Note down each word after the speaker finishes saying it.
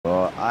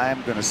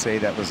I'm going to say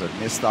that was a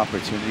missed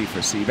opportunity for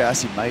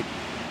Seabass. He might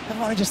have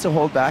wanted just to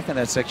hold back on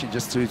that section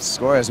just to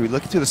score. As we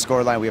look into the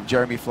score line, we have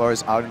Jeremy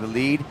Flores out in the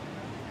lead,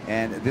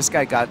 and this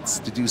guy got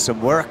to do some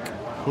work.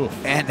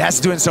 Oof. And that's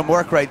doing some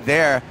work right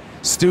there.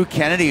 Stu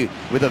Kennedy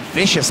with a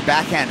vicious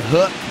backhand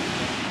hook.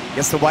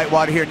 Gets the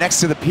whitewater here next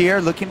to the pier,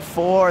 looking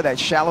for that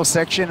shallow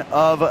section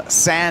of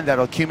sand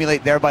that'll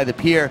accumulate there by the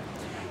pier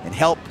and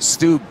help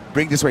Stu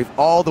bring this wave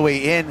all the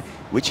way in,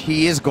 which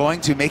he is going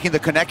to, making the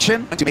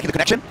connection.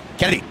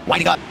 Kennedy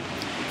winding up,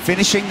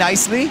 finishing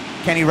nicely.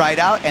 Can he ride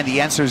out? And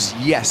the answer is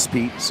yes,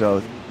 Pete.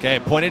 So okay,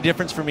 point of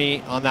difference for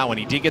me on that one.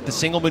 He did get the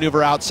single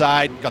maneuver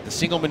outside, got the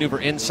single maneuver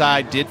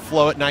inside, did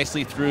flow it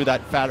nicely through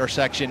that fatter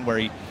section where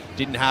he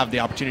didn't have the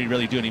opportunity to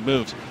really do any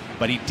moves.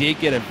 But he did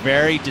get a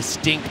very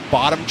distinct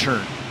bottom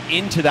turn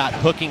into that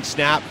hooking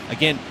snap.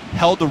 Again,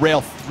 held the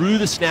rail through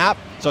the snap,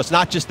 so it's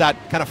not just that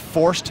kind of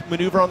forced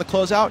maneuver on the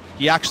closeout.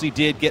 He actually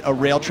did get a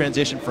rail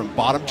transition from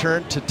bottom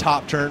turn to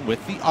top turn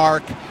with the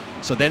arc.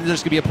 So then there's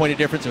going to be a point of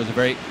difference. It was a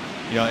very,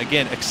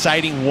 again,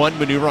 exciting one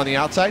maneuver on the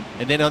outside.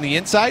 And then on the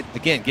inside,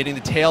 again, getting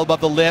the tail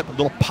above the lip, a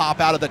little pop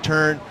out of the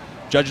turn.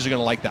 Judges are going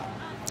to like that.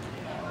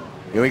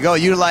 Here we go,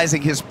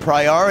 utilizing his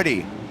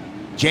priority.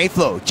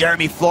 J-Flow,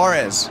 Jeremy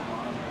Flores.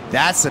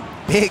 That's a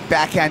big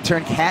backhand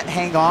turn, can't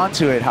hang on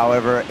to it,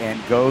 however,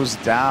 and goes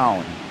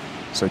down.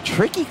 So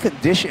tricky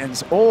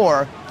conditions,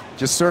 or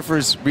just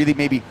surfers really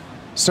maybe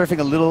surfing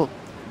a little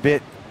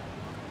bit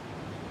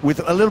with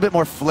a little bit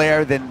more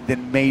flair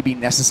than maybe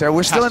necessary.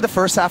 We're still in the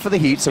first half of the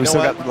heat, so we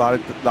still got a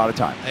lot of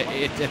time.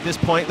 At this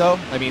point, though,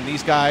 I mean,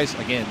 these guys,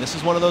 again, this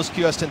is one of those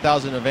QS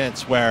 10,000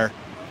 events where,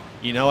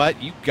 you know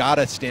what, you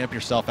gotta stamp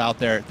yourself out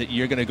there that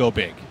you're gonna go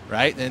big,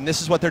 right? And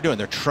this is what they're doing.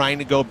 They're trying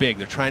to go big.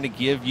 They're trying to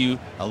give you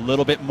a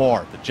little bit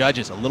more, the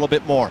judges a little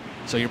bit more.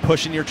 So you're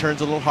pushing your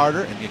turns a little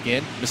harder, and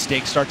again,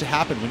 mistakes start to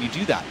happen when you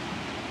do that.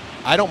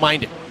 I don't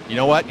mind it. You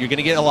know what? You're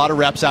gonna get a lot of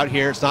reps out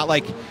here. It's not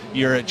like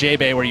you're at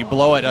J-Bay where you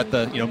blow it at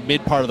the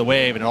mid part of the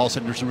wave and all of a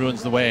sudden just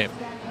ruins the wave.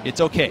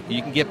 It's okay.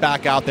 You can get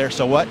back out there.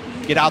 So what?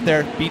 Get out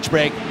there, beach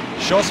break,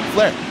 show us some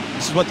flair.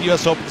 This is what the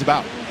US Open's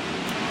about.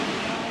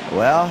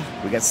 Well,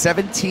 we got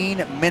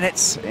 17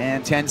 minutes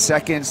and 10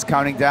 seconds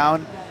counting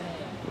down.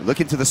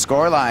 Look into the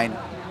score line.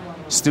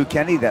 Stu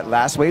Kennedy, that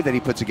last wave that he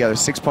put together,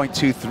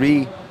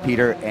 6.23,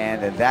 Peter,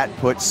 and that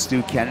puts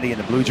Stu Kennedy in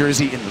the blue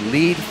jersey in the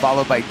lead,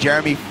 followed by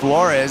Jeremy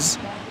Flores